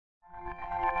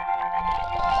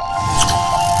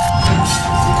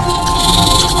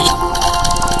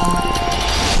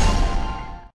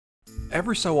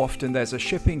Every so often there's a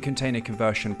shipping container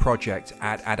conversion project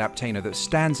at Adaptainer that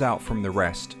stands out from the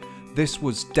rest. This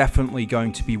was definitely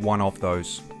going to be one of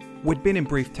those. We'd been in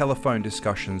brief telephone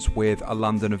discussions with a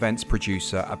London events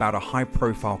producer about a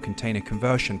high-profile container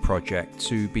conversion project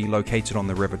to be located on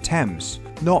the River Thames.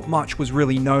 Not much was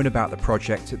really known about the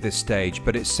project at this stage,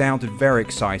 but it sounded very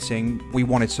exciting. We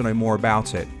wanted to know more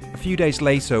about it. A few days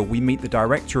later, we meet the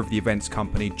director of the events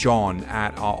company, John,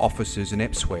 at our offices in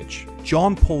Ipswich.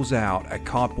 John pulls out a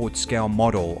cardboard scale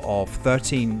model of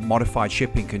 13 modified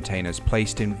shipping containers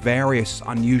placed in various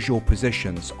unusual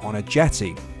positions on a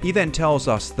jetty. He then tells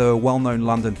us the well-known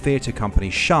London theatre company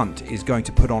Shunt is going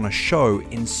to put on a show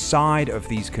inside of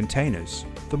these containers.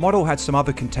 The model had some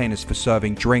other containers for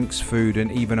serving drinks, food,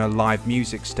 and even a live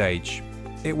music stage.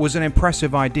 It was an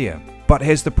impressive idea, but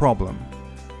here's the problem.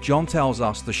 John tells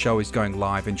us the show is going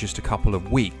live in just a couple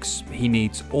of weeks. He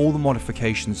needs all the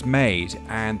modifications made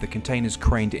and the containers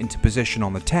craned into position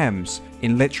on the Thames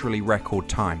in literally record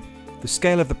time. The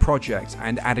scale of the project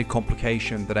and added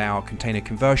complication that our container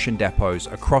conversion depots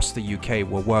across the UK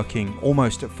were working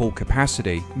almost at full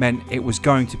capacity meant it was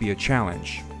going to be a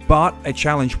challenge. But a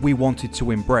challenge we wanted to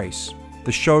embrace.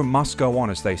 The show must go on,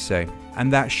 as they say,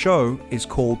 and that show is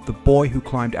called The Boy Who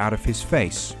Climbed Out of His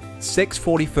Face. 6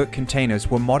 40-foot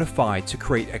containers were modified to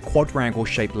create a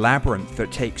quadrangle-shaped labyrinth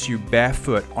that takes you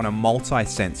barefoot on a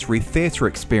multi-sensory theatre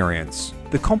experience.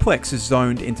 The complex is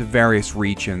zoned into various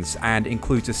regions and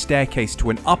includes a staircase to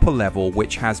an upper level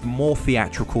which has more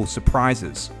theatrical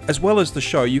surprises. As well as the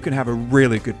show, you can have a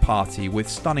really good party with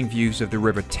stunning views of the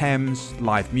River Thames,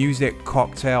 live music,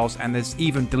 cocktails, and there's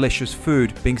even delicious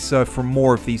food being served from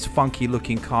more of these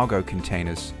funky-looking cargo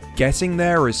containers. Getting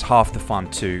there is half the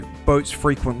fun too. Boats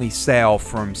frequently sail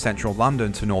from central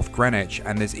London to North Greenwich,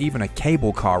 and there's even a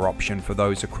cable car option for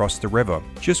those across the river.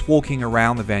 Just walking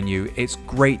around the venue, it's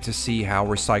great to see how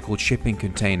recycled shipping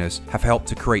containers have helped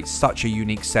to create such a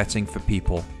unique setting for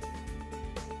people.